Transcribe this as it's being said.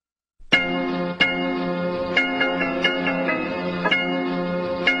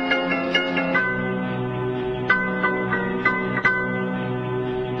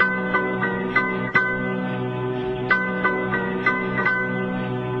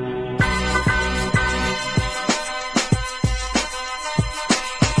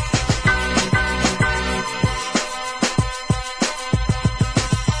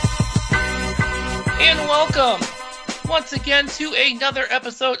once again to another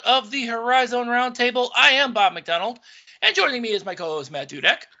episode of the Horizon Roundtable. I am Bob McDonald, and joining me is my co-host Matt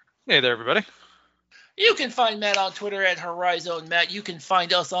Dudek. Hey there, everybody. You can find Matt on Twitter at HorizonMatt. You can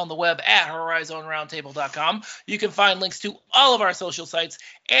find us on the web at HorizonRoundtable.com. You can find links to all of our social sites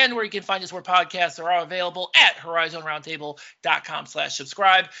and where you can find us where podcasts are available at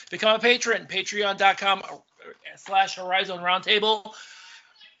HorizonRoundtable.com/subscribe. Become a patron, patreon.com/HorizonRoundtable.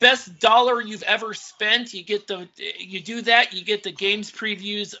 Best dollar you've ever spent. You do that. You get the games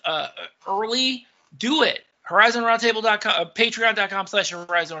previews early. Do it. HorizonRoundtable.com,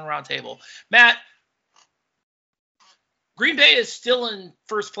 Patreon.com/HorizonRoundtable. Matt, Green Bay is still in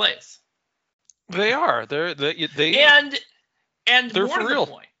first place. They are. And they're more for to real.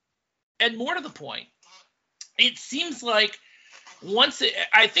 the point. And more to the point, it seems like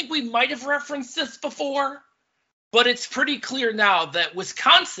I think we might have referenced this before, but it's pretty clear now that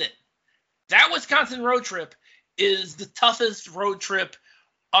Wisconsin road trip is the toughest road trip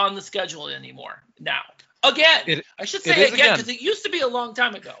on the schedule anymore now. Again, I should say again, because it used to be a long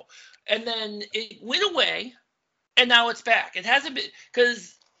time ago. And then it went away, and now it's back. It hasn't been,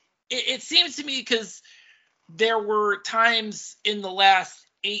 because it seems to me, because there were times in the last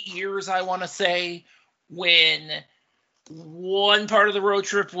 8 years, I want to say, when one part of the road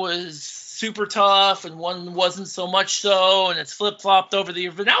trip was super tough and one wasn't so much so, and it's flip-flopped over the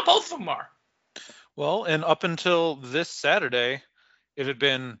year. But now both of them are. Well, and up until this Saturday, it had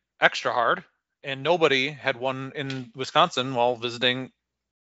been extra hard, and nobody had won in Wisconsin while visiting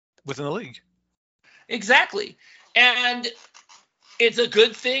within the league. Exactly. And it's a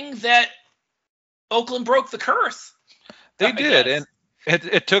good thing that Oakland broke the curse. They did, and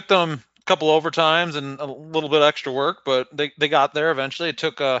it took them a couple overtimes and a little bit extra work, but they got there eventually. It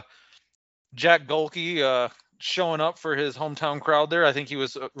took Jack Golke showing up for his hometown crowd there. I think it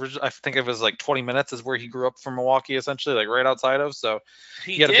was like 20 minutes is where he grew up from Milwaukee, essentially, like right outside of. So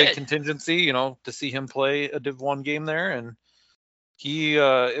he had a big contingency, to see him play a Div 1 game there, and he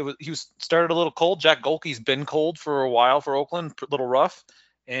started a little cold. Jack Golke's been cold for a while for Oakland, a little rough,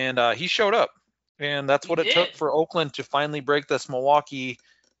 and he showed up, and that's what it took for Oakland to finally break this Milwaukee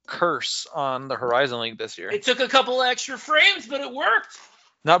curse on the Horizon League this year. It took a couple extra frames, but it worked.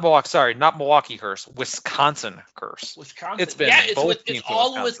 Not Milwaukee curse, Wisconsin curse. Wisconsin. It's been it's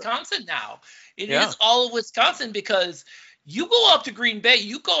all of Wisconsin now. It is all of Wisconsin, because you go up to Green Bay,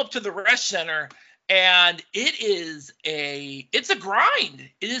 you go up to the Resch Center, and it's a grind.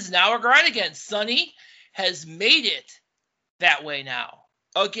 It is now a grind again. Sonny has made it that way now.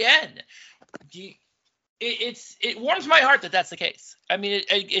 Again, it warms my heart that that's the case. I mean,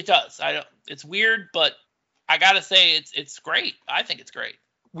 it does. It's weird, but I gotta say it's great. I think it's great.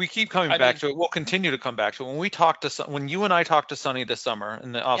 We keep coming back to it. We'll continue to come back to it. When you and I talked to Sonny this summer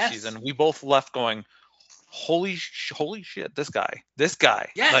in the off season, we both left going, holy shit, this guy.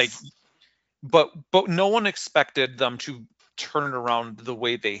 Yes. Like, but no one expected them to turn it around the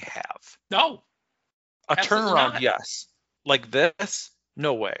way they have. No. A turnaround, yes. Like this,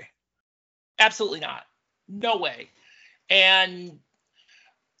 no way. Absolutely not. No way. And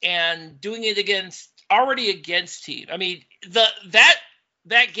doing it against team. I mean, that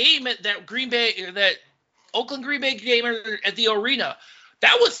game at that Green Bay, or that Oakland Green Bay game at the arena,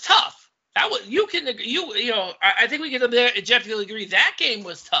 that was tough. That was I think we can Jeff, you'll agree that game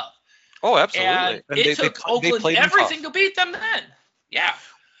was tough. Oh, absolutely. And it took Oakland everything to beat them then. Yeah.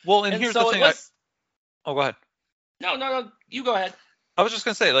 Well, and here's the thing. Go ahead. No, you go ahead. I was just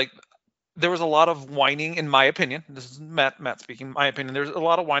gonna say, like, there was a lot of whining, in my opinion. This is Matt speaking. My opinion. There's a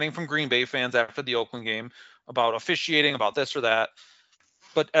lot of whining from Green Bay fans after the Oakland game about officiating, about this or that.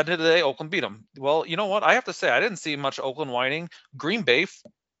 But at the end of the day, Oakland beat them. Well, you know what? I have to say, I didn't see much Oakland whining. Green Bay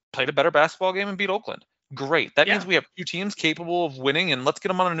played a better basketball game and beat Oakland. Great. That means we have two teams capable of winning, and let's get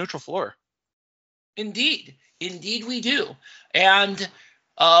them on a neutral floor. Indeed we do. And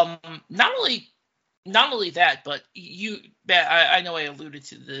not only that, but I know I alluded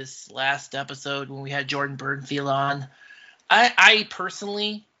to this last episode when we had Jordan Burnfield on. I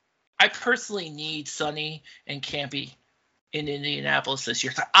personally need Sonny and Campy in Indianapolis this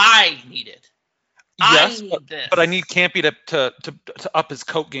year. I need it. Yes, but I need Campy to up his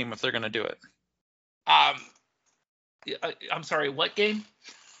coat game if they're going to do it. I'm sorry, what game?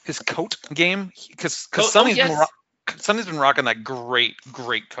 His coat game, because Sonny's been rocking that great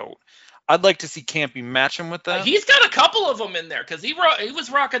coat. I'd like to see Campy match him with that. He's got a couple of them in there, because he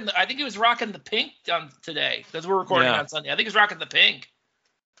was rocking. I think he was rocking the pink today, because we're recording on Sunday. I think he's rocking the pink.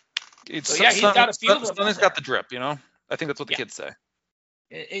 He's got a few of them. Sonny's got the drip, I think that's what the kids say.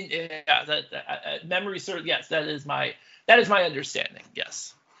 Memory serves. Yes, that is my understanding.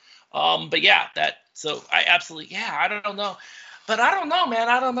 Yes. But yeah, so I absolutely, yeah, I don't know. But I don't know, man.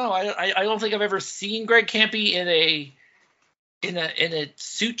 I don't know. I don't think I've ever seen Greg Kampe in a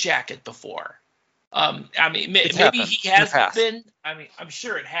suit jacket before. I mean, maybe he has been. I mean, I'm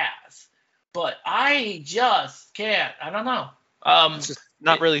sure it has. But I just can't. I don't know. It's just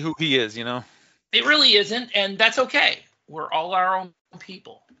not really who he is, you know? It really isn't, and that's okay. We're all our own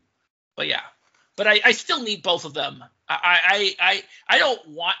people. But yeah. But I still need both of them. I don't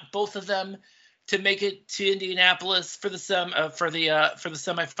want both of them to make it to Indianapolis for the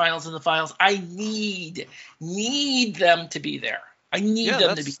semifinals and the finals. I need them to be there. I need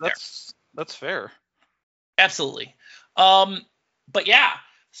them to be there. That's fair. Absolutely. But yeah.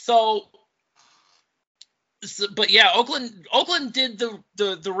 But yeah, Oakland did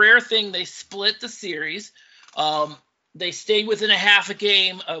the rare thing. They split the series. They stayed within a half a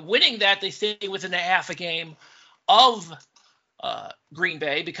game. Winning that, they stayed within a half a game of Green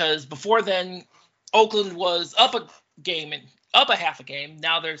Bay, because before then, Oakland was up a half a game.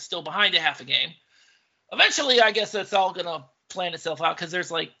 Now they're still behind a half a game. Eventually, I guess that's all gonna plan itself out, because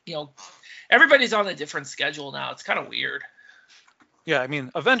there's everybody's on a different schedule now. It's kind of weird. Yeah, I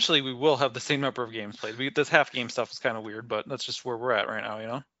mean, eventually we will have the same number of games played. This half game stuff is kind of weird, but that's just where we're at right now, you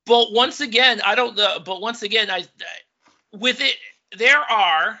know. But once again, with it, there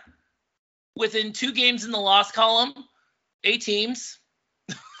are, within 2 games in the loss column, 8 teams.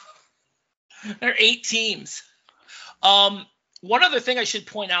 There are 8 teams. One other thing I should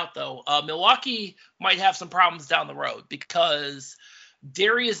point out, though, Milwaukee might have some problems down the road, because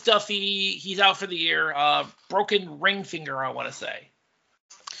Darius Duffy, he's out for the year. Broken ring finger, I want to say.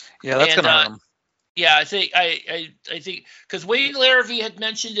 Yeah, that's gonna hurt him. Yeah, I think because Wade Larrivee had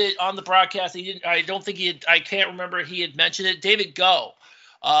mentioned it on the broadcast. I can't remember he had mentioned it. David Go,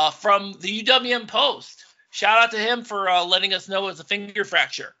 from the UWM Post. Shout out to him for letting us know it's a finger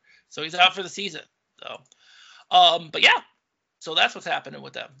fracture. So he's out for the season. So, but yeah, so that's what's happening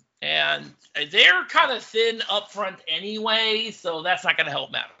with them. And they're kind of thin up front anyway, so that's not going to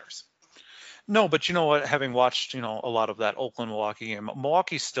help matters. No, but you know what? Having watched, a lot of that Oakland-Milwaukee game,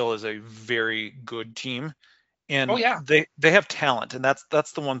 Milwaukee still is a very good team, and they have talent, and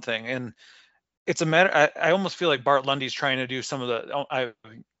that's the one thing. And it's a matter. I almost feel like Bart Lundy's trying to do some of the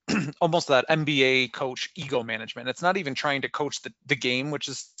almost that NBA coach ego management. It's not even trying to coach the game, which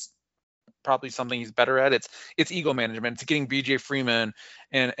is probably something he's better at. It's ego management. It's getting BJ Freeman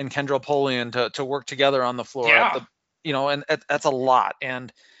and Kendrell Polian to work together on the floor. Yeah. And that's a lot.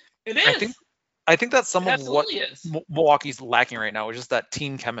 And it is. I think that's some of what Milwaukee's lacking right now, is just that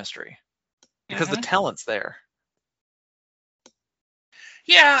team chemistry, because the talent's there.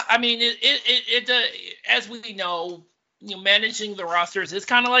 Yeah, I mean, it as we know, managing the rosters is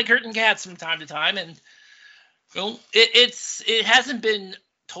kind of like herding cats from time to time, and it hasn't been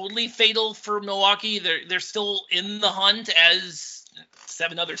totally fatal for Milwaukee. They're still in the hunt, as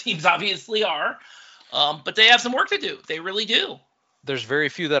 7 other teams obviously are, but they have some work to do. They really do. There's very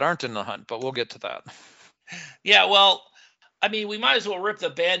few that aren't in the hunt, but we'll get to that. Yeah, well, I mean, we might as well rip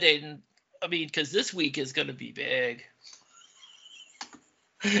the Band-Aid, because this week is going to be big.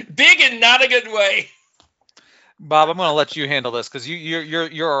 Big in not a good way. Bob, I'm going to let you handle this, because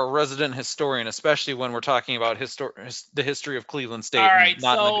you're a resident historian, especially when we're talking about the history of Cleveland State. All right,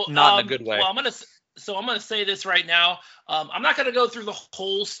 not in a good way. Well, I'm going to say this right now. I'm not going to go through the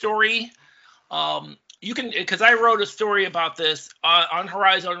whole story. You can, because I wrote a story about this on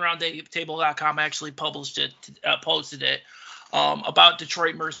HorizonRoundtable.com. I actually posted it about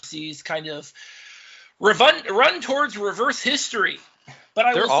Detroit Mercy's kind of run towards reverse history. But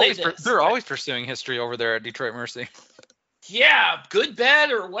I will say this: they're always pursuing history over there at Detroit Mercy. Yeah, good,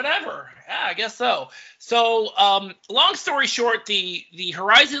 bad, or whatever. Yeah, I guess so. So, long story short, the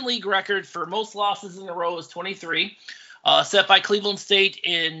Horizon League record for most losses in a row is 23. Set by Cleveland State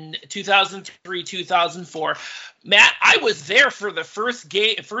in 2003-2004. Matt, I was there for the first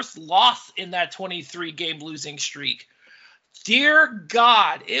loss in that 23-game losing streak. Dear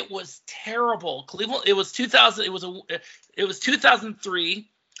God, it was terrible. Cleveland. It was 2000. It was 2003.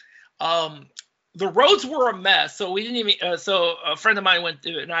 The roads were a mess, so we didn't even. So a friend of mine went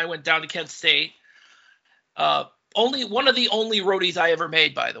down to Kent State. Only one of the only roadies I ever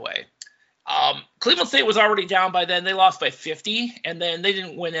made, by the way. Cleveland State was already down by then. They lost by 50, and then they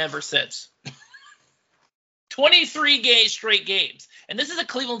didn't win ever since. 23 straight games. And this is a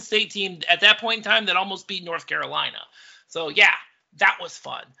Cleveland State team at that point in time that almost beat North Carolina. So, yeah, that was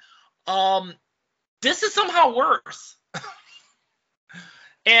fun. This is somehow worse.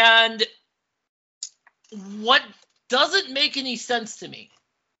 And what doesn't make any sense to me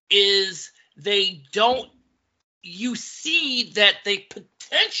is you see that they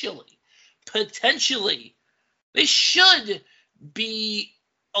potentially potentially, they should be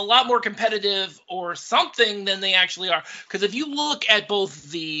a lot more competitive or something than they actually are. Because if you look at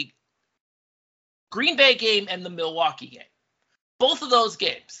both the Green Bay game and the Milwaukee game, both of those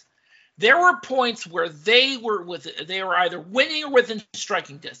games, there were points where they were either winning or within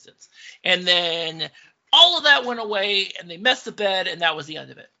striking distance. And then all of that went away and they messed the bed and that was the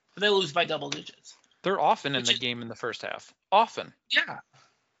end of it. They lose by double digits. They're often in the game in the first half. Often. Yeah.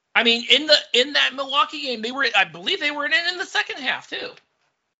 I mean, in that Milwaukee game, I believe they were in the second half too.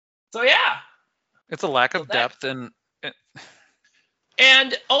 So yeah. It's a lack of depth and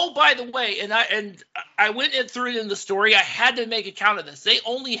oh, by the way, and I went through it in the story. I had to make account of this. They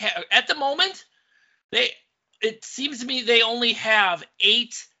only have, at the moment, it seems to me they only have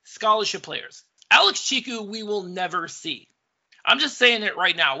 8 scholarship players. Alex Chiku, we will never see. I'm just saying it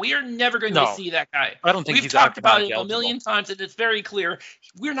right now. We are never going to see that guy. I don't think we've talked about it a million times, and it's very clear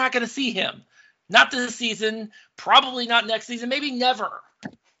we're not going to see him. Not this season, probably not next season, maybe never.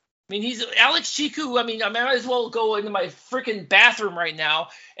 I mean, he's Alex Chiku. I mean, I might as well go into my freaking bathroom right now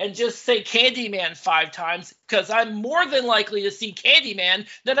and just say Candyman 5 times because I'm more than likely to see Candyman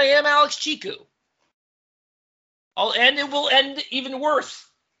than I am Alex Chiku. And it will end even worse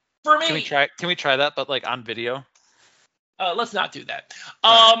for me. Can we try that, but like on video? Let's not do that.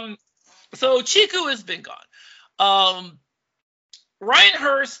 So Chiku has been gone. Ryan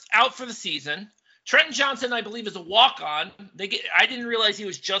Hurst out for the season. Trenton Johnson, I believe, is a walk-on. I didn't realize he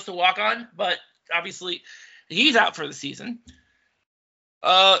was just a walk-on, but obviously he's out for the season.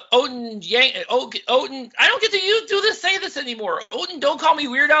 Odin, I don't get to say this anymore. Odin, don't call me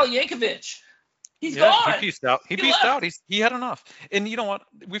Weird Al Yankovic. He's gone. He pieced out. He had enough. And you know what?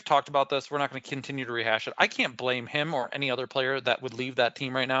 We've talked about this. We're not going to continue to rehash it. I can't blame him or any other player that would leave that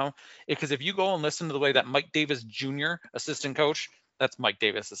team right now. Because if you go and listen to the way that Mike Davis Jr., assistant coach, that's Mike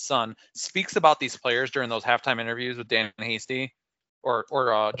Davis' son, speaks about these players during those halftime interviews with Dan Hasty or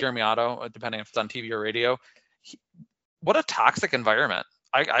Jeremy Otto, depending if it's on TV or radio. What a toxic environment.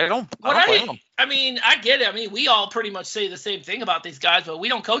 I don't blame him. I mean, I get it. I mean, we all pretty much say the same thing about these guys, but we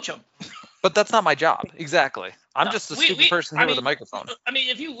don't coach them. But that's not my job. Exactly. I'm just a stupid person here with a microphone. I mean,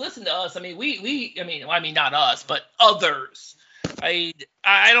 if you listen to us, I mean, I mean, not us, but others. I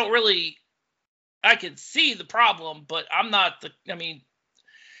don't really. I can see the problem, but I'm not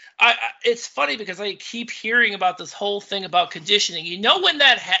it's funny because I keep hearing about this whole thing about conditioning. You know when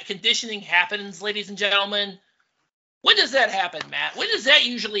that conditioning happens, ladies and gentlemen? When does that happen, Matt? When does that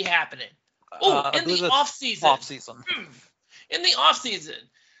usually happen? In the off-season. In the off-season.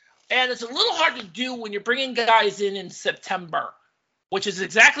 And it's a little hard to do when you're bringing guys in September, which is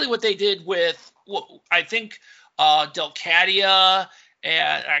exactly what they did with, I think, Del Cadia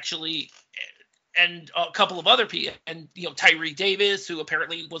and a couple of other people, and Tyree Davis, who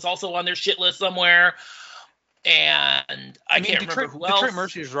apparently was also on their shit list somewhere, and I can't remember who else. Detroit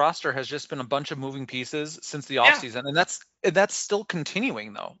Mercy's roster has just been a bunch of moving pieces since the offseason, and that's still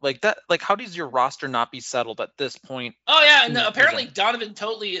continuing though. Like how does your roster not be settled at this point? Oh yeah, and apparently Donovan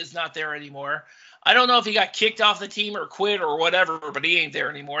Totley is not there anymore. I don't know if he got kicked off the team or quit or whatever, but he ain't there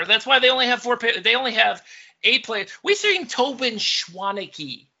anymore. That's why they only have 8 players. We're seeing Tobin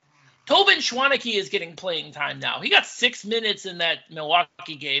Schwaneke. Tobin Schwaneke is getting playing time now. He got 6 minutes in that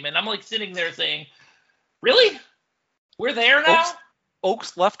Milwaukee game, and I'm like sitting there saying, really? We're there now?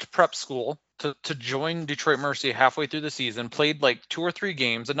 Oaks left prep school to join Detroit Mercy halfway through the season, played like 2 or 3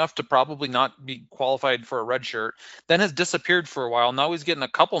 games, enough to probably not be qualified for a red shirt, then has disappeared for a while. Now he's getting a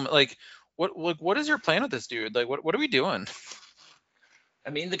couple. Like, what is your plan with this dude? Like, what are we doing?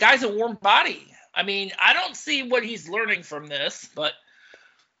 I mean, the guy's a warm body. I mean, I don't see what he's learning from this, but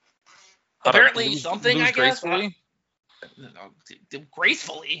apparently something, I guess. Gracefully?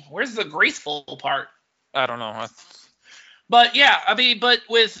 Gracefully? Where's the graceful part? I don't know. But yeah, I mean, but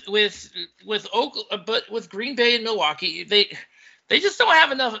with Green Bay and Milwaukee, they just don't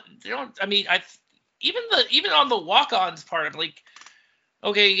have enough. They don't. I mean, even on the walk-ons part, I'm like,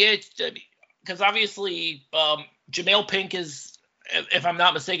 okay, yeah, because obviously Jamel Pink is, if I'm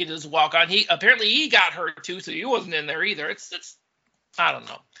not mistaken, is a walk-on. He got hurt too, so he wasn't in there either. It's I don't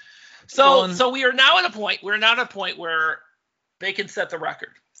know. So we are now at a point. We're now at a point where they can set the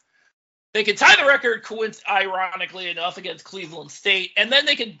record. They can tie the record, ironically enough, against Cleveland State, and then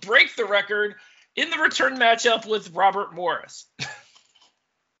they can break the record in the return matchup with Robert Morris.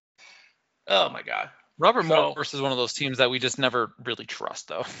 Oh my God. Robert Morris is one of those teams that we just never really trust,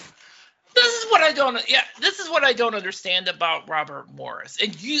 though. This is what I don't understand about Robert Morris.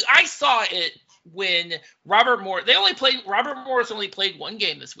 And I saw it when Robert Morris only played 1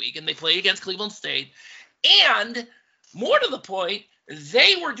 game this week, and they played against Cleveland State. And more to the point,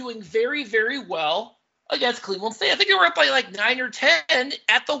 they were doing very, very well against Cleveland State. I think they were up by like 9 or 10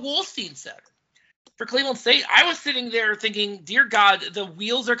 at the Wolstein Center. For Cleveland State, I was sitting there thinking, dear God, the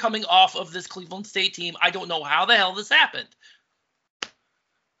wheels are coming off of this Cleveland State team. I don't know how the hell this happened.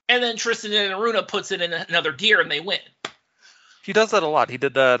 And then Tristan Enaruna puts it in another gear and they win. He does that a lot. He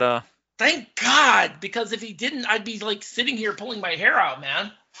did that. Thank God, because if he didn't, I'd be like sitting here pulling my hair out,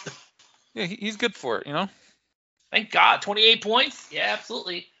 man. Yeah, he's good for it, you know? Thank God. 28 points? Yeah,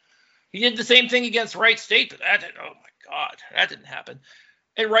 absolutely. He did the same thing against Wright State, but oh my God, that didn't happen.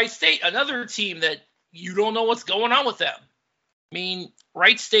 And Wright State, another team that you don't know what's going on with them. I mean,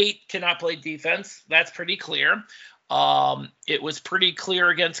 Wright State cannot play defense. That's pretty clear. It was pretty clear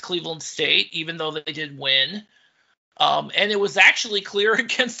against Cleveland State, even though they did win. And it was actually clear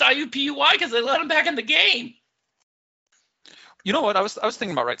against IUPUI because they let them back in the game. You know what? I was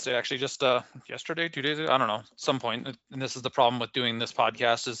thinking about Wright State actually just yesterday, 2 days ago. I don't know, some point. And this is the problem with doing this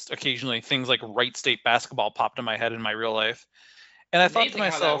podcast is occasionally things like Wright State basketball popped in my head in my real life. And I thought to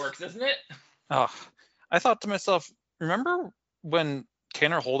myself, how that works, isn't it? I thought to myself, remember when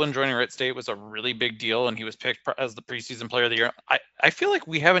Tanner Holden joining Wright State was a really big deal and he was picked as the preseason player of the year? I feel like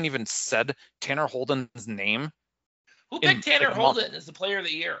we haven't even said Tanner Holden's name. Who picked Tanner Holden as the player of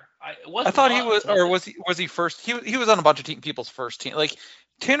the year? I thought he was, or was he first? He was on a bunch of people's first team. Like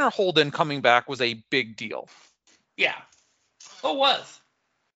Tanner Holden coming back was a big deal. Yeah, it was.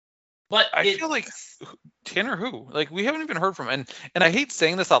 But I feel like Tanner who? Like we haven't even heard from him. And I hate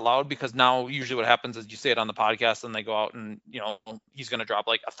saying this out loud because now usually what happens is you say it on the podcast and they go out and he's going to drop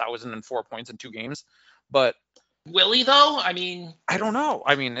like 1,004 points in 2 games. But will he though? I mean, I don't know.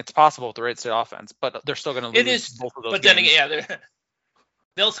 I mean, it's possible with the Wright State offense, but they're still going to lose both of those. But games. Then again,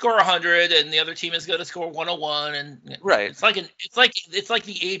 they'll score 100 and the other team is going to score 101 and right. It's like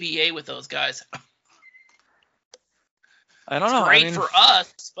the ABA with those guys. I don't know. Great for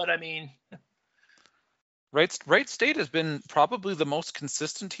us, but I mean, Wright State has been probably the most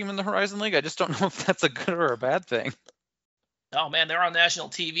consistent team in the Horizon League. I just don't know if that's a good or a bad thing. Oh man, they're on national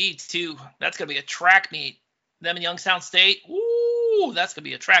TV too. That's gonna be a track meet. Them in Youngstown State. Ooh, that's gonna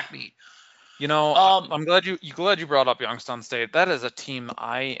be a track meet. I'm glad you brought up Youngstown State. That is a team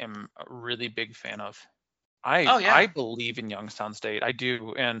I am a really big fan of. I believe in Youngstown State. I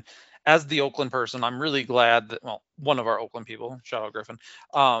do. And as the Oakland person, I'm really glad that, one of our Oakland people, shout out Griffin,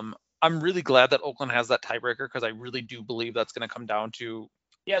 I'm really glad that Oakland has that tiebreaker because I really do believe that's going to come down to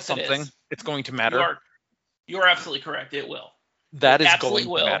something. It's going to matter. You are absolutely correct. It will. That is going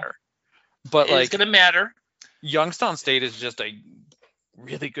to matter. But it's going to matter. Youngstown State is just a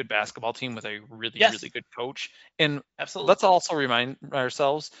really good basketball team with a really good coach. And absolutely. Let's also remind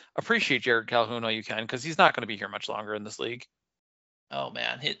ourselves, appreciate Jared Calhoun while you can because he's not going to be here much longer in this league. Oh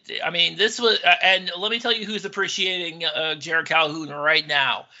man, this was, and let me tell you who's appreciating Jared Calhoun right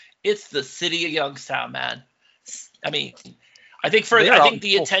now. It's the city of Youngstown, man. I mean, I think the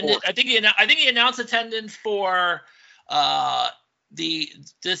announced attendance for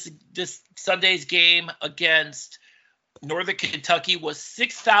this Sunday's game against Northern Kentucky was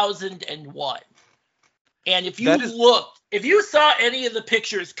 6,001. And if you saw any of the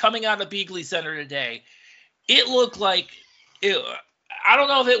pictures coming out of Beagley Center today, it looked like I don't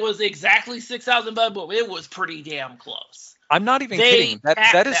know if it was exactly 6,000, but it was pretty damn close. I'm not even kidding.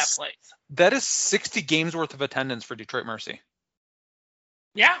 That is 60 games worth of attendance for Detroit Mercy.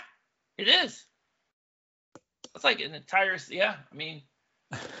 Yeah, it is. It's like an entire. Yeah, I mean,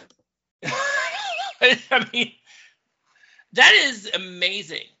 that is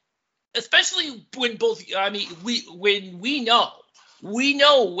amazing. Especially when we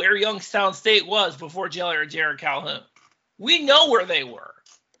know where Youngstown State was before Jared Calhoun. We know where they were.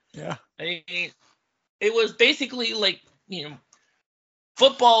 Yeah. I mean, it was basically like,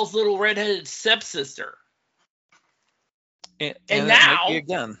 football's little redheaded stepsister. And now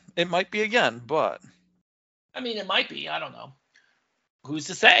it might be again, but I mean, it might be. I don't know. Who's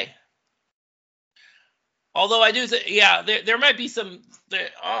to say? Although I do say, yeah, there might be some.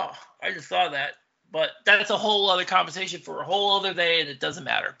 I just saw that, but that's a whole other conversation for a whole other day, and it doesn't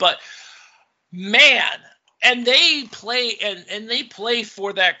matter. But man. And they play and they play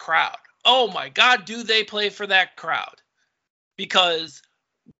for that crowd. Oh my God, do they play for that crowd? Because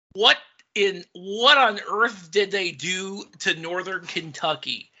what on earth did they do to Northern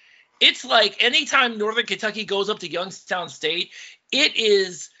Kentucky? It's like anytime Northern Kentucky goes up to Youngstown State, it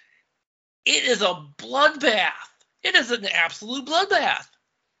is a bloodbath. It is an absolute bloodbath.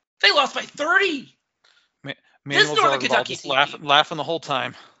 They lost by 30. This Northern Kentucky team, laughing the whole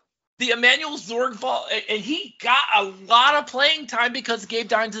time. The Emmanuel Zorgval, and he got a lot of playing time because Gabe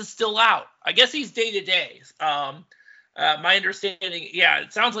Dines is still out. I guess he's day-to-day. My understanding, yeah,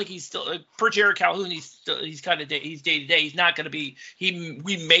 it sounds like he's still per Jared Calhoun. He's kind of he's day to day. He's not going to be.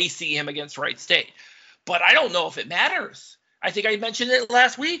 We may see him against Wright State, but I don't know if it matters. I think I mentioned it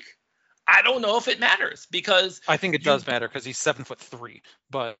last week. I don't know if it matters because I think it does matter because he's 7'3".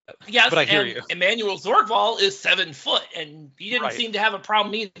 But yes, but I hear you. Emmanuel Zorgval is 7 foot, and he didn't seem to have a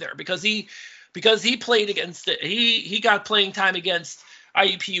problem either because he played against it. He got playing time against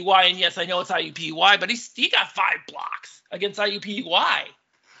IUPUI, and yes, I know it's IUPUI, but he got 5 blocks against IUPUI.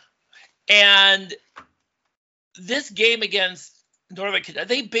 And this game against Northern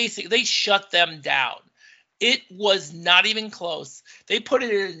Kentucky, they shut them down. It was not even close. They put it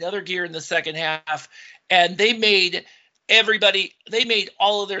in another gear in the second half, and they made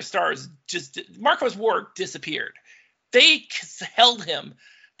all of their stars Marcos Ward disappeared. They held him.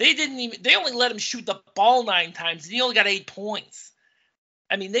 They only let him shoot the ball 9 times, and he only got 8 points.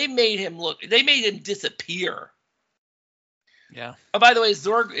 I mean, they made him disappear. Yeah. Oh, by the way,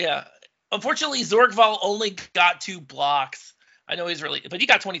 unfortunately, Zorgval only got 2 blocks. I know but he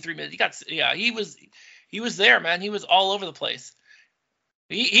got 23 minutes. He was there, man. He was all over the place.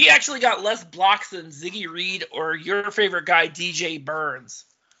 He actually got less blocks than Ziggy Reed or your favorite guy, DJ Burns.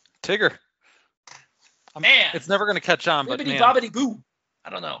 Tigger. Man. It's never going to catch on, but man. Bobbity boo. I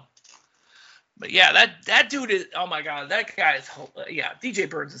don't know. But yeah, that dude is, oh my God, that guy is, DJ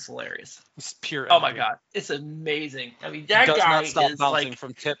Burns is hilarious. He's pure energy. Oh my God. It's amazing. I mean, that guy is bouncing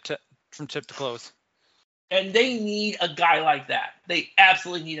from tip to close. And they need a guy like that. They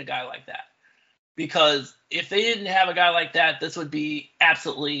absolutely need a guy like that. Because if they didn't have a guy like that, this would be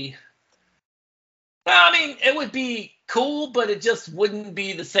absolutely. Well, I mean, it would be cool, but it just wouldn't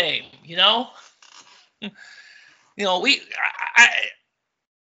be the same, you know. I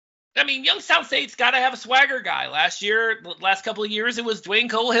mean, Youngstown State's got to have a swagger guy. Last couple of years, it was Dwayne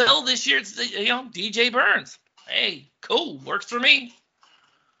Cohill. This year, it's DJ Burns. Hey, cool, works for me.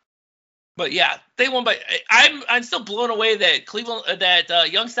 But yeah, they won by. I'm still blown away that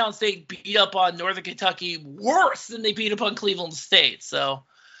Youngstown State beat up on Northern Kentucky worse than they beat up on Cleveland State. So,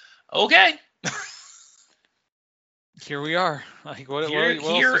 okay. Here we are. Like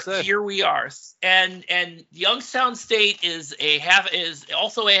here we are. And Youngstown State is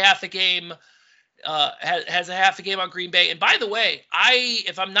also a half a game. Has a half a game on Green Bay. And by the way,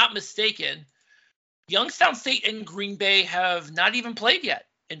 if I'm not mistaken, Youngstown State and Green Bay have not even played yet.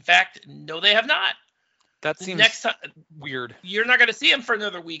 In fact, no, they have not. That seems weird. You're not going to see them for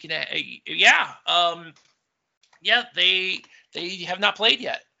another week and they have not played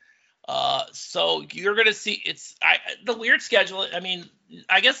yet. So you're going to see the weird schedule. I mean,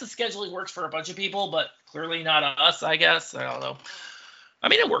 I guess the scheduling works for a bunch of people, but clearly not us, I guess. I don't know. I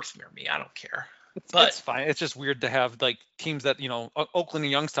mean, it works for me. I don't care. It's fine. It's just weird to have like teams that, Oakland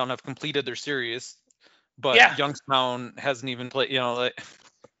and Youngstown have completed their series, but Youngstown hasn't even played,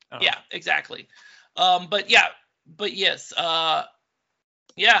 Yeah, exactly. But yes.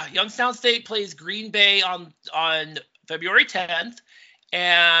 Youngstown State plays Green Bay on February 10th,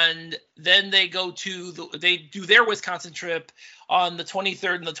 and then they they do their Wisconsin trip on the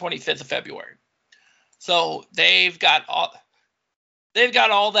 23rd and the 25th of February. So they've got all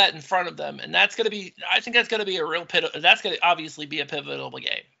that in front of them, and I think that's going to be a real that's going to obviously be a pivotal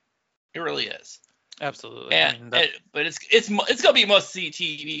game. It really is. Absolutely. But it's going to be must-see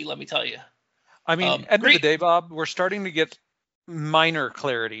TV, let me tell you. I mean, end of the day, Bob, we're starting to get minor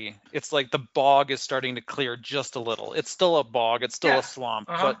clarity. It's like the bog is starting to clear just a little. It's still a bog. It's still a swamp,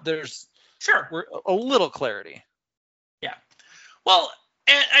 but there's a little clarity. Yeah. Well,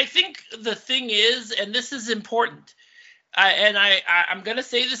 and I think the thing is, and this is important, I'm going to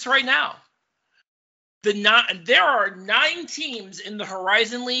say this right now. There are 9 teams in the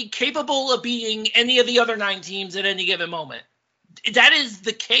Horizon League capable of beating any of the other 9 teams at any given moment. That is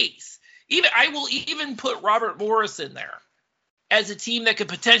the case. I will even put Robert Morris in there as a team that could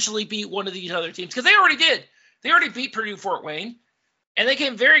potentially beat one of these other teams, because they already did. They already beat Purdue Fort Wayne, and they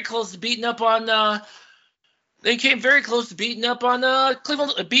came very close to beating up on. Beating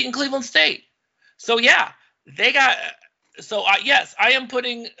Cleveland State. So yeah, they got. So yes, I am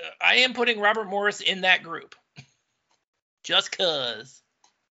putting Robert Morris in that group, just cause.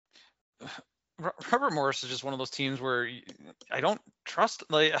 Robert Morris is just one of those teams where I don't trust.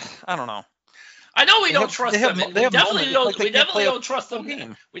 Like, I don't know. I know we don't trust them. We definitely don't trust them.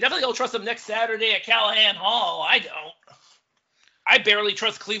 We definitely don't trust them next Saturday at Callahan Hall. I don't. I barely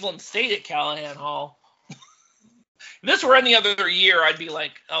trust Cleveland State at Callahan Hall. If this were any other year, I'd be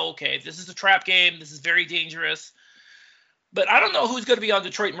like, oh, okay, this is a trap game. This is very dangerous. But I don't know who's going to be on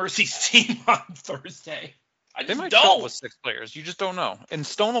Detroit Mercy's team on Thursday. I They just might show up don't. with 6 players. You just don't know. And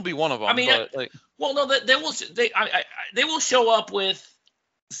Stone will be one of them. I mean, but like, well, no, they will show up with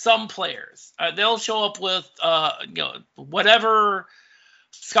some players. They'll show up with whatever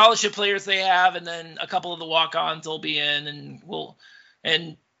scholarship players they have, and then a couple of the walk-ons will be in,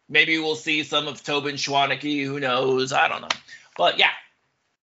 and maybe we'll see some of Tobin Schwaneke. Who knows? I don't know. But yeah.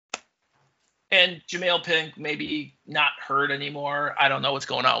 And Jamel Pink maybe not hurt anymore. I don't know what's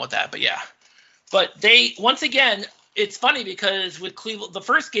going on with that, but yeah. But they, once again, it's funny because with Cleveland, the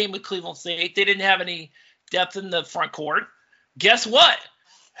first game with Cleveland State, they didn't have any depth in the front court. Guess what?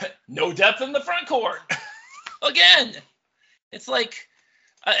 No depth in the front court. Again. It's like,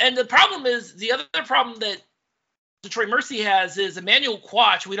 and the problem is, the other problem that Detroit Mercy has is Emmanuel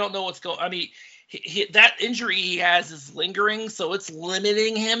Quach. We don't know what's going. I mean, that injury he has is lingering, so it's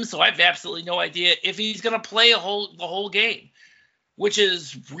limiting him. So I have absolutely no idea if he's going to play the whole game, which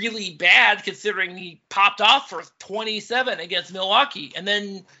is really bad considering he popped off for 27 against Milwaukee, and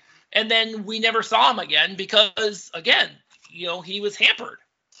then we never saw him again because he was hampered.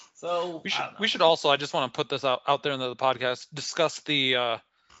 So we should also, I just want to put this out there in the podcast, discuss the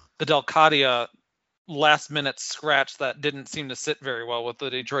Delcadia last minute scratch that didn't seem to sit very well with the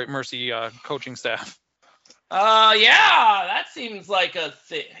Detroit Mercy coaching staff. Yeah, that seems like a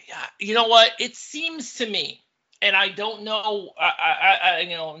thing. Yeah, you know what? It seems to me, and I don't know.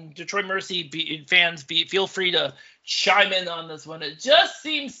 Detroit Mercy fans, feel free to chime in on this one. It just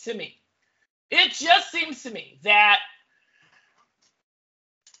seems to me that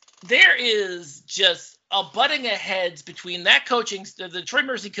there is just a butting of heads between the Detroit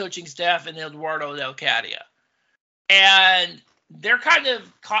Mercy coaching staff and Eduardo Delcadia. And they're kind of,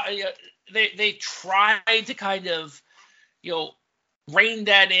 they tried to kind of, rein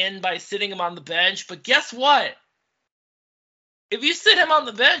that in by sitting him on the bench. But guess what? If you sit him on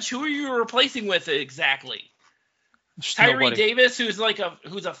the bench, who are you replacing with exactly? Tyree Davis, who's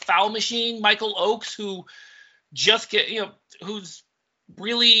a foul machine. Michael Oakes, who just who's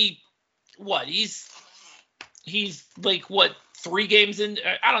really he's like 3 games in.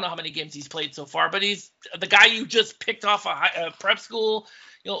 I don't know how many games he's played so far, but he's the guy you just picked off a prep school.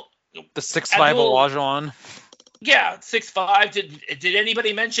 The 6'5" Olajuwon. Yeah, 6'5". Did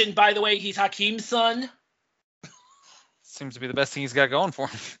anybody mention, by the way, he's Hakeem's son? Seems to be the best thing he's got going for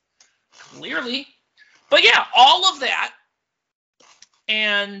him. Clearly. But yeah, all of that.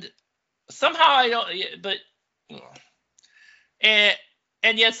 And somehow I don't, but,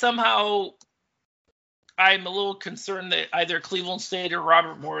 and yet somehow I'm a little concerned that either Cleveland State or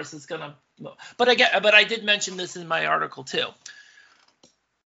Robert Morris is going to, but I did mention this in my article too.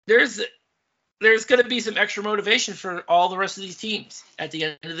 There's going to be some extra motivation for all the rest of these teams at the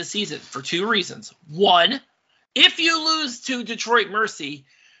end of the season for 2 reasons. One, if you lose to Detroit Mercy,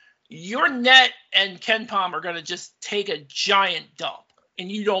 your net and KenPom are going to just take a giant dump,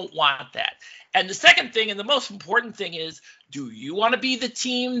 and you don't want that. And the second thing, and the most important thing, is, do you want to be the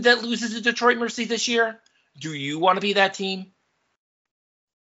team that loses to Detroit Mercy this year? Do you want to be that team?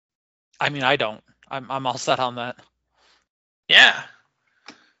 I mean, I don't. I'm all set on that. Yeah.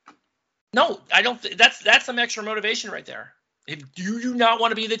 No, I don't. That's some extra motivation right there. If you do not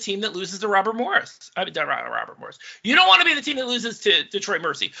want to be the team that loses to Robert Morris, Robert Morris. You don't want to be the team that loses to Detroit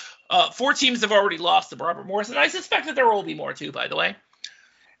Mercy. 4 teams have already lost to Robert Morris, and I suspect that there will be more too, by the way.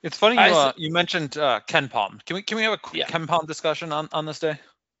 It's funny you mentioned KenPom. Can we have a quick KenPom discussion on this day?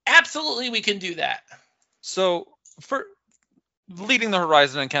 Absolutely, we can do that. So for leading the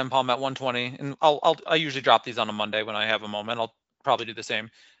Horizon and KenPom at 120, and I usually drop these on a Monday when I have a moment. I'll probably do the same.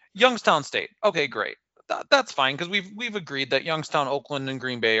 Youngstown State. Okay, great. That's fine because we've agreed that Youngstown, Oakland, and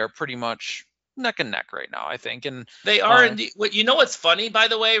Green Bay are pretty much neck and neck right now, I think. And they are indeed. You know what's funny, by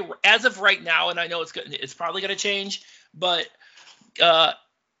the way, as of right now, and I know it's probably going to change, but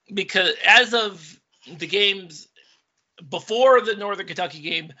because as of the games before the Northern Kentucky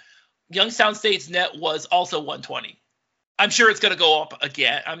game, Youngstown State's net was also 120. I'm sure it's going to go up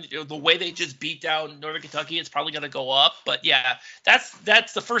again. The way they just beat down Northern Kentucky, it's probably going to go up. But yeah, that's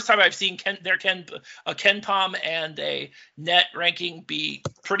the first time I've seen a KenPom and a net ranking be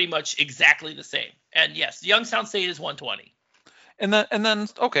pretty much exactly the same. And yes, Youngstown State is 120. And then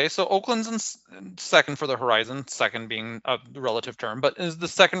okay, so Oakland's in second for the Horizon, second being a relative term, but is the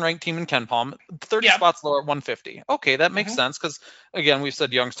second ranked team in KenPom, 30 spots lower at 150. Okay, that makes sense because again, we've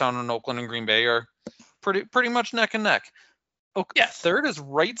said Youngstown and Oakland and Green Bay are pretty much neck and neck. Okay, yes. Third is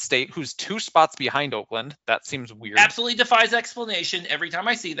Wright State, who's 2 spots behind Oakland. That seems weird. Absolutely defies explanation every time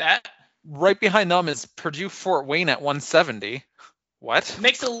I see that. Right behind them is Purdue Fort Wayne at 170. What?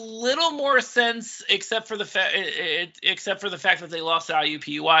 Makes a little more sense, except for the fact that they lost to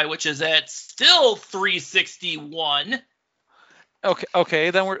IUPUI, which is at still 361. Okay.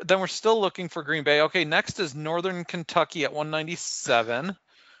 Then we're still looking for Green Bay. Okay, next is Northern Kentucky at 197.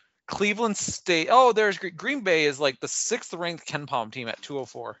 Cleveland State. Oh, there's Green Bay is like the 6th ranked KenPom team at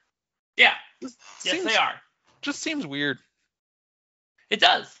 204. Yeah. Yes, they are. Just seems weird. It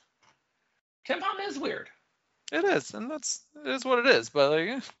does. KenPom is weird. It is, and it is what it is. But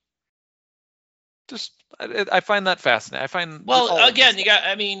like, I find that fascinating.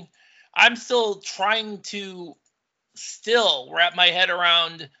 I'm still trying to wrap my head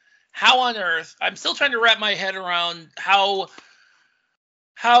around how on earth. I'm still trying to wrap my head around how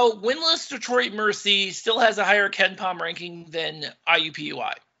winless Detroit Mercy still has a higher KenPom ranking than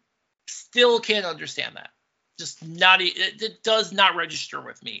IUPUI. Still can't understand that. Just not. It does not register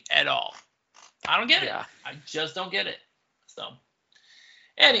with me at all. I don't get it. I just don't get it. So,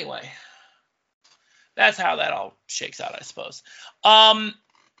 anyway, that's how that all shakes out, I suppose. But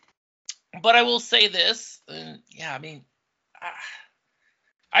I will say this.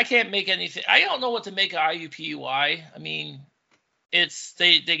 I can't make anything. I don't know what to make of IUPUI. I mean, it's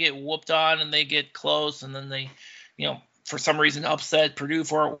they get whooped on and they get close and then they, for some reason upset Purdue,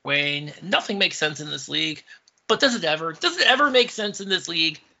 Fort Wayne. Nothing makes sense in this league. But does it ever make sense in this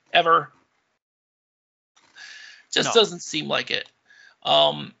league? Ever? Just doesn't seem like it.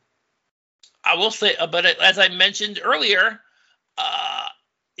 I will say, but as I mentioned earlier,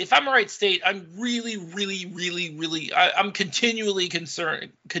 if I'm Wright State, I'm really, really, really, really, I'm continuously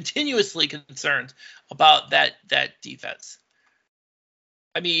concerned about that defense.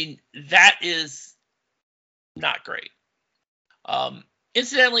 I mean, that is not great.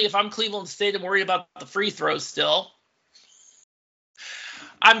 Incidentally, if I'm Cleveland State, I'm worried about the free throws still.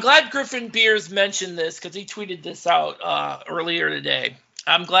 I'm glad Griffin Beers mentioned this because he tweeted this out earlier today.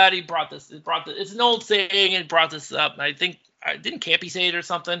 I'm glad he brought this. It's an old saying and brought this up. And I think didn't Campy say it or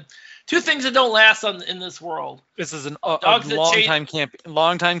something? 2 things that don't last in this world. This is a long-time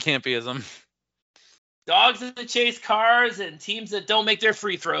campyism. Dogs that chase cars and teams that don't make their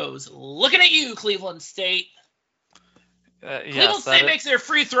free throws. Looking at you, Cleveland State. Cleveland State makes their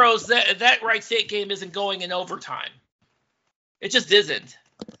free throws. That Wright State game isn't going in overtime. It just isn't.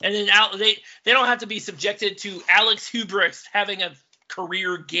 And then they don't have to be subjected to Alex Hubricht having a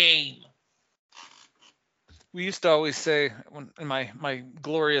career game. We used to always say in my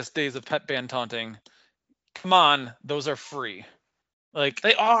glorious days of pet band taunting, come on, those are free. Like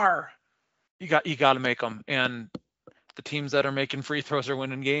they are. You got to make them, and the teams that are making free throws are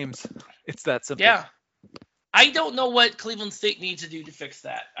winning games. It's that simple. Yeah. I don't know what Cleveland State needs to do to fix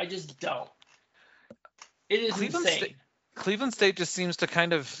that. I just don't. It is insane. Cleveland State just seems to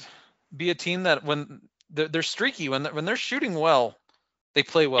kind of be a team that when they're streaky, when they're shooting well, they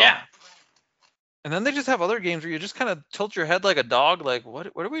play well. Yeah. And then they just have other games where you just kind of tilt your head like a dog, like what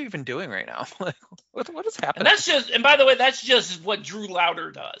are we even doing right now? Like what is happening? And by the way, that's just what Drew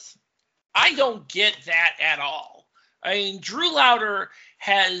Lauder does. I don't get that at all. I mean, Drew Lauder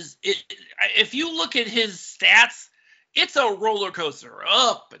has it. If you look at his stats, it's a roller coaster,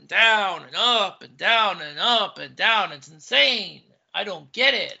 up and down and up and down and up and down. It's insane. I don't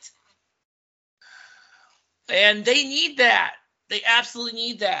get it. And they need that. They absolutely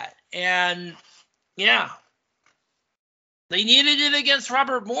need that. And yeah, they needed it against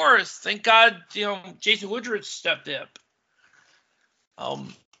Robert Morris. Thank God, Jason Woodridge stepped up.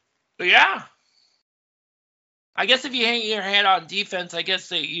 But yeah, I guess if you hang your head on defense, I guess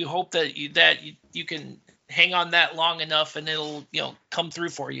that you hope that you can hang on that long enough and it'll come through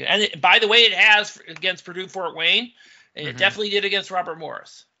for you. And by the way, it has against Purdue Fort Wayne, and it definitely did against Robert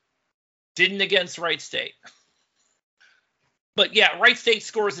Morris. Didn't against Wright State. But yeah, Wright State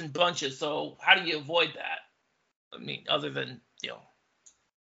scores in bunches, so how do you avoid that? I mean, other than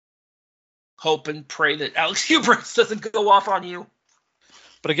hope and pray that Alex Hubricht doesn't go off on you.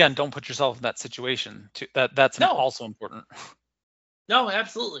 But again, don't put yourself in that situation. That's also important. No,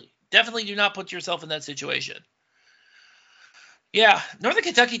 absolutely. Definitely do not put yourself in that situation. Yeah, Northern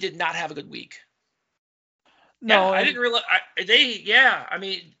Kentucky did not have a good week. No, I didn't realize. I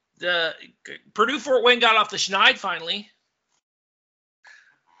mean, the Purdue Fort Wayne got off the schneid finally.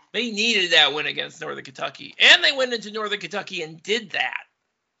 They needed that win against Northern Kentucky, and they went into Northern Kentucky and did that.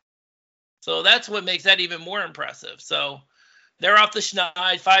 So that's what makes that even more impressive. So they're off the schneid.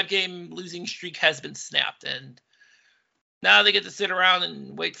 5-game losing streak has been snapped, and now they get to sit around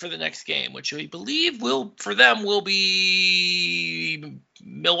and wait for the next game, which we believe will be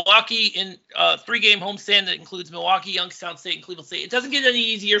Milwaukee in a 3-game homestand that includes Milwaukee, Youngstown State, and Cleveland State. It doesn't get any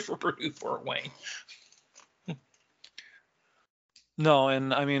easier for Purdue Fort Wayne. No,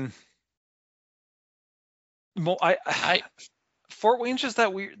 and I mean, Fort Wayne's just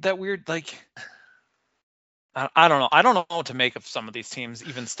that weird like. I don't know. I don't know what to make of some of these teams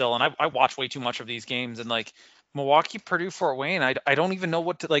even still, and I watch way too much of these games, and like Milwaukee, Purdue, Fort Wayne, I don't even know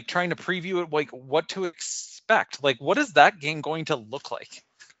what to like trying to preview it, like what to expect. Like what is that game going to look like?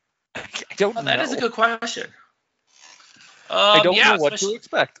 I don't know. That is a good question. I don't know what to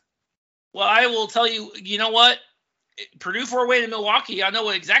expect. Well, I will tell you, you know what? Purdue, Fort Wayne, and Milwaukee, I know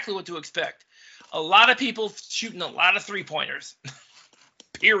exactly what to expect. A lot of people shooting a lot of three-pointers.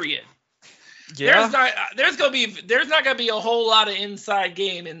 Period. Yeah. There's not gonna be a whole lot of inside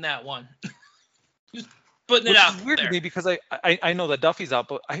game in that one. Just putting it out Which is weird there. to me because I know that Duffy's out,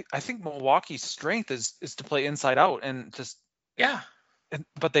 but I think Milwaukee's strength is to play inside out and just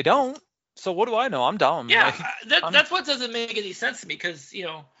but they don't. So what do I know? I'm dumb. Yeah, that's what doesn't make any sense to me because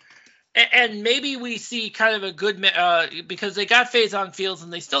and maybe we see kind of a good because they got Faison Fields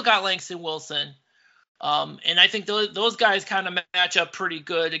and they still got Langston Wilson. And I think those guys kind of match up pretty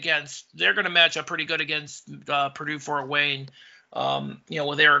good against. They're going to match up pretty good against Purdue, Fort Wayne.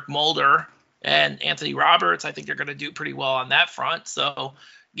 With Eric Mulder and Anthony Roberts, I think they're going to do pretty well on that front. So,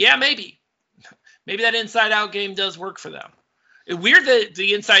 yeah, maybe that inside-out game does work for them. It's weird that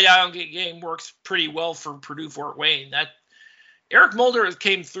the inside-out game works pretty well for Purdue, Fort Wayne. That Eric Mulder has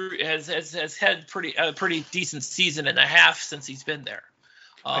had a pretty decent season and a half since he's been there.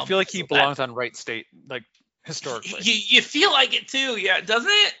 I feel like he belongs on Wright State, like historically. You feel like it too, yeah, doesn't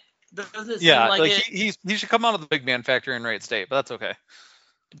it? Doesn't it seem like it? He should come out of the big man factory in Wright State, but that's okay.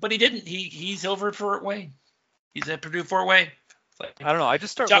 But he didn't. He's over at Fort Wayne. He's at Purdue, Fort Wayne. I don't know. I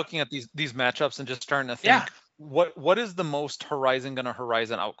just start looking at these matchups and just starting to think, what is the most horizon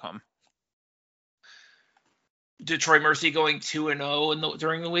outcome? Detroit Mercy going 2-0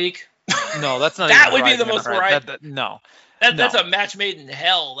 during the week. No, that's not. That would be the most horizon. No. That's a match made in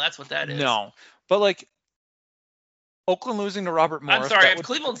hell. That's what that is. No, but like Oakland losing to Robert Morris. I'm sorry. If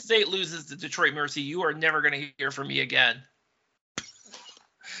Cleveland State loses to Detroit Mercy, you are never going to hear from me again.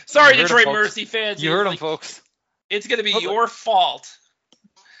 Sorry, Detroit Mercy fans. You heard them, folks. It's going to be your fault.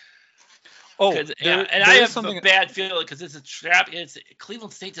 Oh, and I have a bad feeling because it's a trap.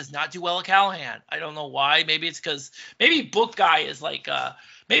 Cleveland State does not do well at Callahan. I don't know why. Maybe it's because Book Guy is like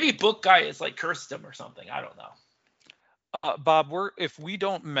cursed them or something. I don't know. Bob, if we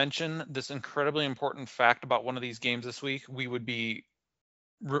don't mention this incredibly important fact about one of these games this week, we would be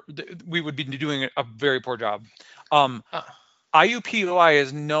doing a very poor job. IUPUI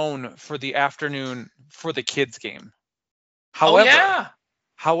is known for the afternoon for the kids game.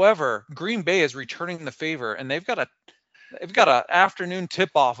 However, Green Bay is returning the favor, and they've got an afternoon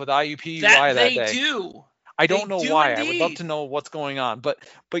tip off with IUPUI that day. They do. I don't know why. Indeed. I would love to know what's going on, but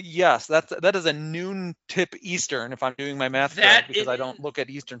yes, that is a noon tip Eastern if I'm doing my math correct because I don't look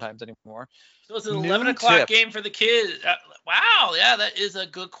at Eastern times anymore. So it's an 11 o'clock game for the kids. Wow, yeah, that is a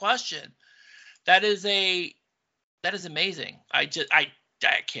good question. That is amazing. I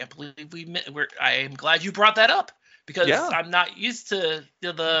can't believe I am glad you brought that up because I'm not used to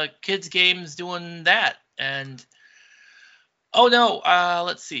the kids games doing that. And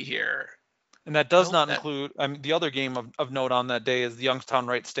let's see here. And that does not include. The other game of note on that day is the Youngstown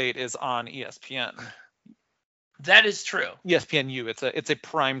Wright State is on ESPN. That is true. ESPNU. It's a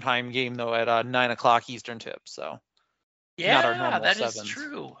primetime game though at 9 o'clock Eastern tip. So not our normal that 7s. Is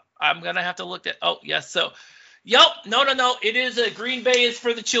true. I'm gonna have to look at. Oh yes. So, no. It is a Green Bay is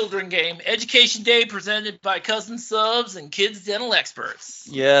for the children game. Education Day presented by Cousin Subs and Kids Dental Experts.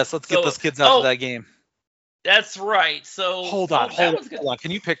 Yes, let's get those kids out of that game. That's right. So hold on.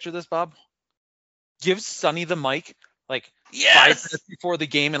 Can you picture this, Bob? Give Sonny the mic 5 minutes before the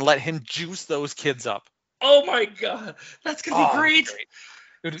game and let him juice those kids up. Oh my God, that's gonna be great.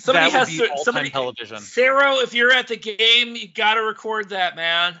 Dude, somebody has to. Somebody television. Sarah, if you're at the game, you gotta record that,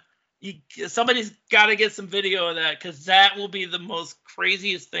 man. Somebody's gotta get some video of that because that will be the most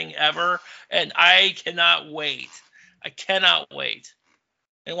craziest thing ever, and I cannot wait.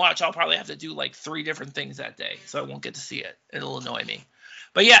 And watch, I'll probably have to do 3 different things that day, so I won't get to see it. It'll annoy me.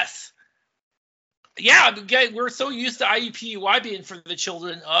 But yes. Yeah, we're so used to IUPUI being for the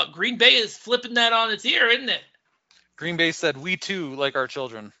children. Green Bay is flipping that on its ear, isn't it? Green Bay said, "We too like our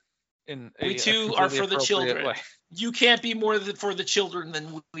children." We too are for the children. Way. You can't be more for the children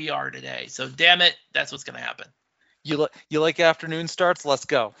than we are today. So damn it, that's what's going to happen. You like afternoon starts? Let's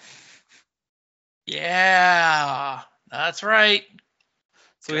go. Yeah, that's right.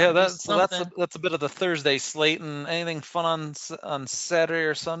 So yeah, that's a bit of the Thursday slate. And anything fun on Saturday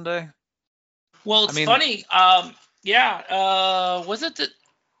or Sunday? Well, it's funny. Was it that?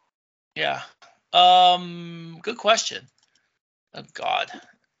 Yeah. Good question. Oh God.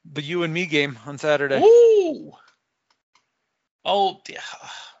 The you and me game on Saturday. Ooh. Oh, yeah.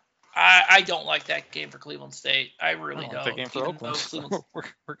 I don't like that game for Cleveland State. I really I don't like that game for Oakland.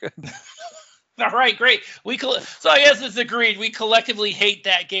 We're good. All right, great. So I guess it's agreed. We collectively hate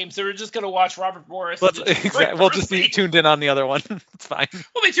that game, so we're just gonna watch Robert Morris. Exactly. We'll just be tuned in on the other one. It's fine.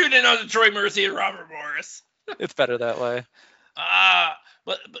 We'll be tuned in on Detroit Mercy and Robert Morris. It's better that way.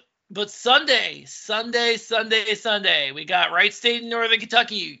 But Sunday, we got Wright State in Northern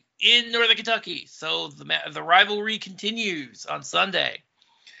Kentucky. So the rivalry continues on Sunday.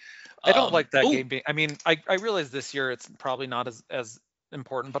 I don't like that game being. I mean, I realize this year it's probably not as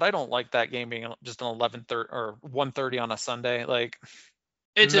important, but I don't like that game being just an 11:30 or 1:30 on a Sunday. Like,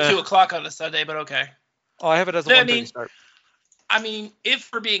 it's a 2:00 on a Sunday, but okay. Oh, I have it as a 1:30 start. I mean,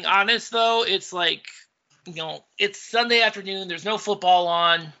 if we're being honest though, it's like, it's Sunday afternoon. There's no football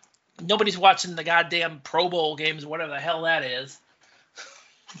on. Nobody's watching the goddamn Pro Bowl games, whatever the hell that is.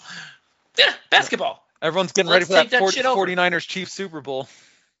 Yeah, basketball. Everyone's getting ready for that 49ers Chiefs Super Bowl.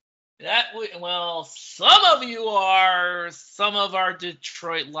 Some of you are. Some of our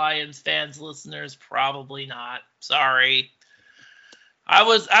Detroit Lions fans, listeners, probably not. Sorry. I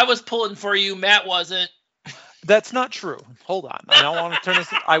was pulling for you. Matt wasn't. That's not true. Hold on. I don't want to turn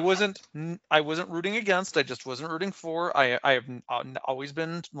this. I wasn't rooting against. I just wasn't rooting for. I have always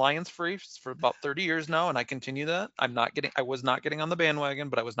been Lions free for about 30 years now, and I continue that. I was not getting on the bandwagon,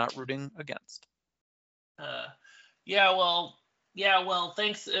 but I was not rooting against. Well,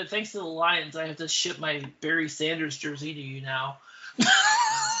 thanks to the Lions, I have to ship my Barry Sanders jersey to you now.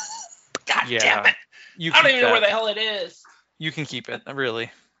 God damn it! I don't even know where the hell it is. You can keep it,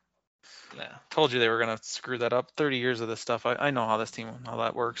 really. Yeah. Told you they were gonna screw that up. 30 years of this stuff. I know how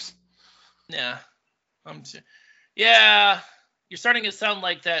that works. Yeah. Yeah. You're starting to sound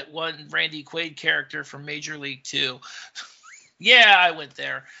like that one Randy Quaid character from Major League 2. Yeah, I went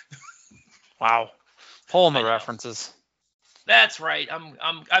there. Wow. Pulling the references. That's right.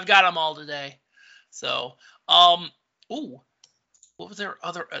 I've got them all today. So, what was there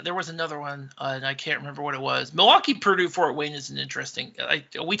there was another one, and I can't remember what it was. Milwaukee, Purdue, Fort Wayne is an interesting.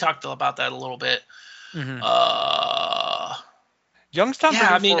 We talked about that a little bit. Mm-hmm. Youngstown, Purdue,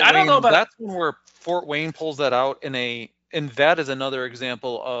 Fort Wayne, I don't know about. That's when where Fort Wayne pulls that out and that is another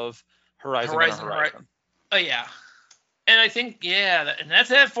example of Horizon. Oh yeah, and I think and that's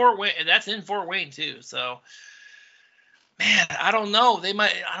at Fort Wayne. That's in Fort Wayne too. So. Man, I don't know.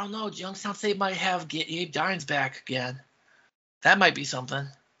 I don't know. Youngstown State might have Gabe Dines back again. That might be something.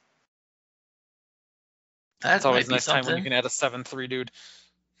 That's always a nice time when you can add a 7'3" dude.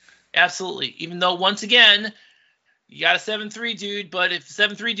 Absolutely. Even though, once again, you got a 7'3" dude, but if the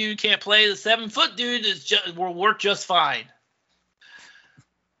 7'3" dude can't play, the 7-foot dude will work just fine.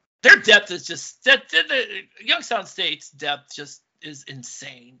 Their depth is just Youngstown State's depth just is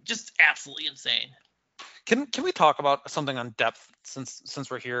insane. Just absolutely insane. Can we talk about something on depth since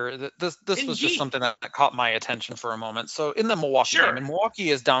we're here? This was just something that caught my attention for a moment. So in the Milwaukee game, and Milwaukee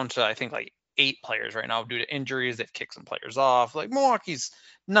is down to I think like 8 players right now due to injuries. They've kicked some players off. Like Milwaukee's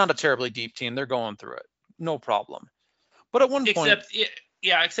not a terribly deep team. They're going through it, no problem. But at one point,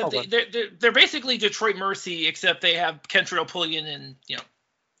 except they're basically Detroit Mercy, except they have Kentrell Pullian and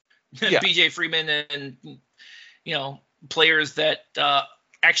BJ Freeman and players that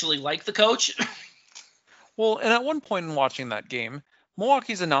actually like the coach. Well, and at one point in watching that game,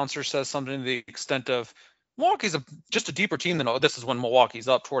 Milwaukee's announcer says something to the extent of, Milwaukee's just a deeper team than this is when Milwaukee's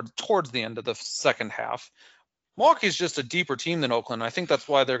up towards the end of the second half. Milwaukee's just a deeper team than Oakland. I think that's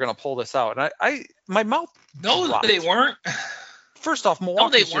why they're going to pull this out. And my mouth dropped. They weren't. First off,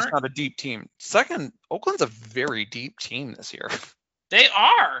 Milwaukee's just not a deep team. Second, Oakland's a very deep team this year. They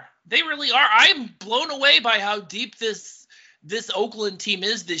are. They really are. I'm blown away by how deep this Oakland team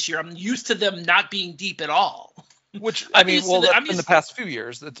is this year. I'm used to them not being deep at all. Which, in the past few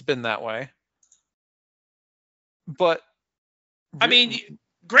years, it's been that way. But I mean,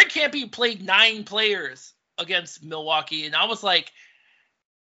 Greg Kampe played 9 players against Milwaukee, and I was like,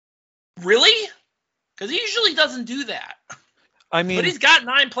 really? Because he usually doesn't do that. I mean, but he's got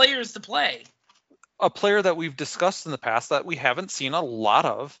 9 players to play. A player that we've discussed in the past that we haven't seen a lot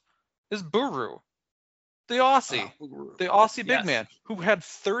of is Buru. The Aussie big man who had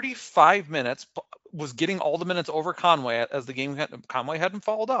 35 minutes, was getting all the minutes over Conway as the game. Conway hadn't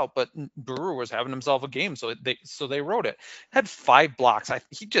fouled out, but Brewer was having himself a game, so they wrote it. Had 5 blocks.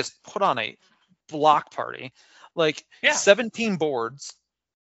 He just put on a block party, 17 boards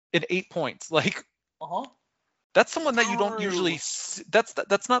and 8 points. That's someone that you don't usually see.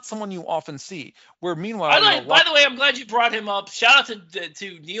 That's not someone you often see. Where meanwhile, by the way, I'm glad you brought him up. Shout out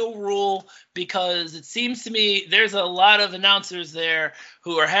to Neil Rule, because it seems to me there's a lot of announcers there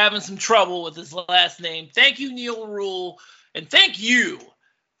who are having some trouble with his last name. Thank you, Neil Rule, and thank you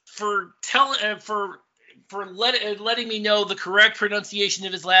for letting me know the correct pronunciation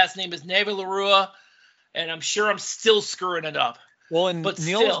of his last name is Navalurua, and I'm sure I'm still screwing it up. Well, and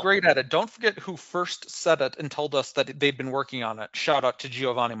Neil is great at it. Don't forget who first said it and told us that they'd been working on it. Shout out to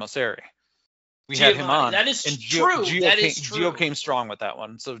Giovanni Mosseri. We had him on. That is true. Gio came strong with that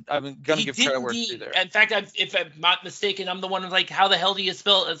one. So I'm going to give credit where it's due there. In fact, if I'm not mistaken, I'm the one who's like, how the hell do you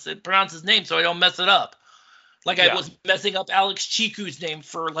pronounce his name so I don't mess it up? I was messing up Alex Chiku's name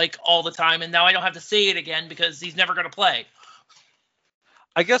for all the time, and now I don't have to say it again because he's never going to play.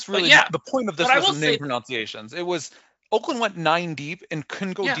 I guess really the point of this wasn't name pronunciations. It was Oakland went 9 deep and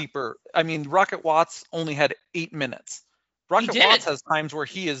couldn't go deeper. I mean, Rocket Watts only had 8 minutes. Rocket Watts has times where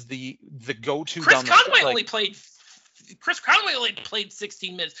he is the go-to. Chris Conway only played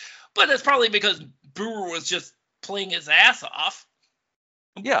 16 minutes, but that's probably because Brewer was just playing his ass off.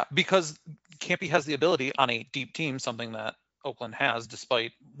 Yeah, because Campy has the ability on a deep team, something that Oakland has,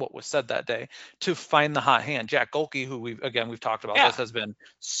 despite what was said that day, to find the hot hand. Jack Golke, who we've talked about this, has been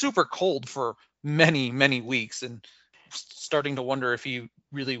super cold for many, many weeks, and starting to wonder if he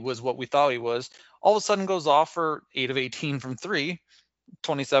really was what we thought he was. All of a sudden goes off for 8 of 18 from 3,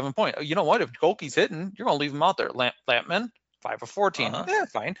 27 points. You know what? If Golke's hitting, you're going to leave him out there. Lampman, 5 of 14.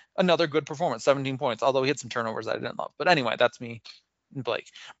 Fine. Another good performance, 17 points, although he had some turnovers I didn't love. But anyway, that's me and Blake.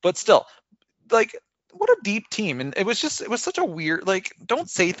 But still, what a deep team. And it was such a weird, don't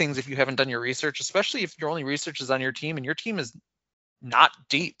say things if you haven't done your research, especially if your only research is on your team and your team is not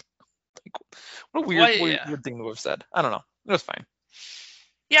deep. What a weird thing to have said. I don't know. It was fine.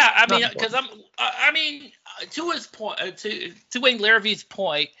 Yeah, I mean, because to his point, to Wayne Larravee's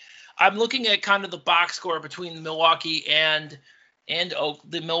point, I'm looking at kind of the box score between the Milwaukee and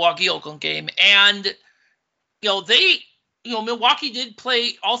the Milwaukee Oakland game, and Milwaukee did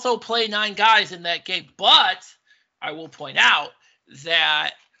play 9 guys in that game, but I will point out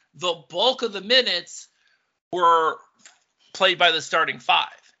that the bulk of the minutes were played by the starting 5.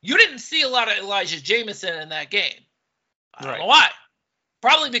 You didn't see a lot of Elijah Jameson in that game. I don't know why.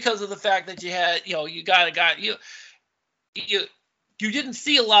 Probably because of the fact that you had, you got a guy, you didn't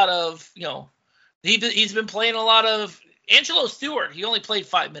see a lot of, he's been playing a lot of Angelo Stewart. He only played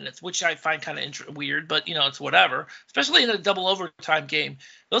 5 minutes, which I find kind of weird, but it's whatever. Especially in a double overtime game,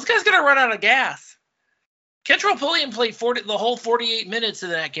 those guys gonna run out of gas. Kentrell Pulliam played the whole 48 minutes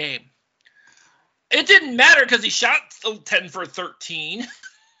in that game. It didn't matter because he shot 10 for 13.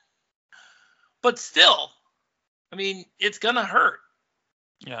 But still, I mean, it's gonna hurt.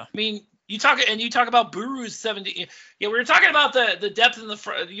 Yeah. I mean, you talk about Buru's 70. Yeah, we were talking about the depth in the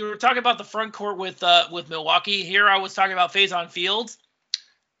front. You were talking about the front court with Milwaukee. Here, I was talking about Faison Fields.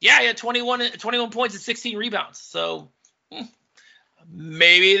 Yeah, he had 21 points and 16 rebounds. So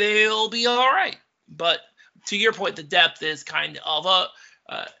maybe they'll be all right. But to your point, the depth is kind of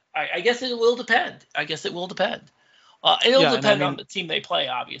I guess it will depend. It'll depend on the team they play,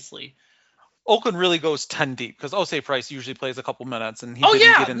 obviously. Oakland really goes 10 deep because Osei Price usually plays a couple minutes and he didn't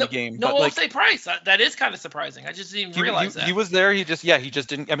get in the game. No, Osei Price. That is kind of surprising. I just didn't realize that. He was there. He just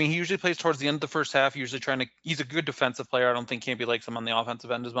didn't. I mean, he usually plays towards the end of the first half, usually he's a good defensive player. I don't think Campy likes him on the offensive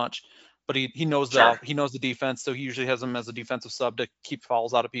end as much, but he knows the defense. So he usually has him as a defensive sub to keep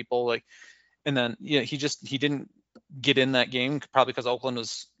fouls out of people. And then, he didn't get in that game probably because Oakland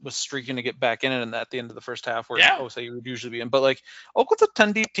was streaking to get back in it and at the end of the first half where Osei would usually be in. But Oakland's a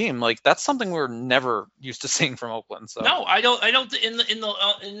 10 deep team. That's something we're never used to seeing from Oakland. So no, I don't in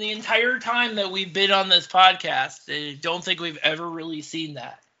the entire time that we've been on this podcast, I don't think we've ever really seen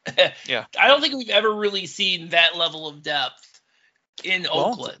that. Yeah. I don't think we've ever really seen that level of depth in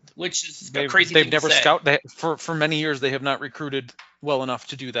Oakland, which is a crazy thing to say. They've never scouted for many years. They have not recruited well enough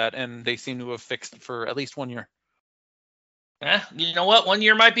to do that, and they seem to have fixed for at least 1 year. You know what? 1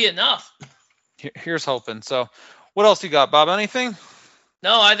 year might be enough. Here's hoping. So, what else you got, Bob? Anything?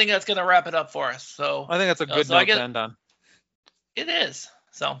 No, I think that's going to wrap it up for us. So I think that's a good note to end on. It is.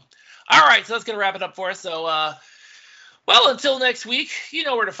 So, all right. So that's going to wrap it up for us. So, until next week, you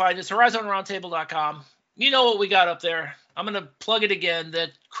know where to find us. HorizonRoundtable.com. You know what we got up there. I'm going to plug it again.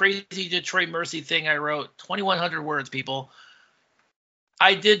 That crazy Detroit Mercy thing I wrote. 2,100 words, people.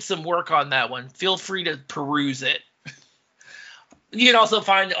 I did some work on that one. Feel free to peruse it. You can also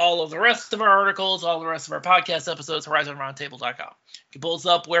find all of the rest of our articles, all the rest of our podcast episodes, horizonroundtable.com. You can pull us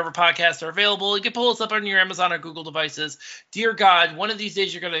up wherever podcasts are available. You can pull us up on your Amazon or Google devices. Dear God, one of these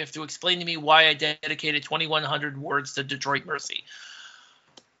days you're going to have to explain to me why I dedicated 2,100 words to Detroit Mercy.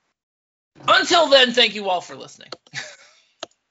 Until then, thank you all for listening.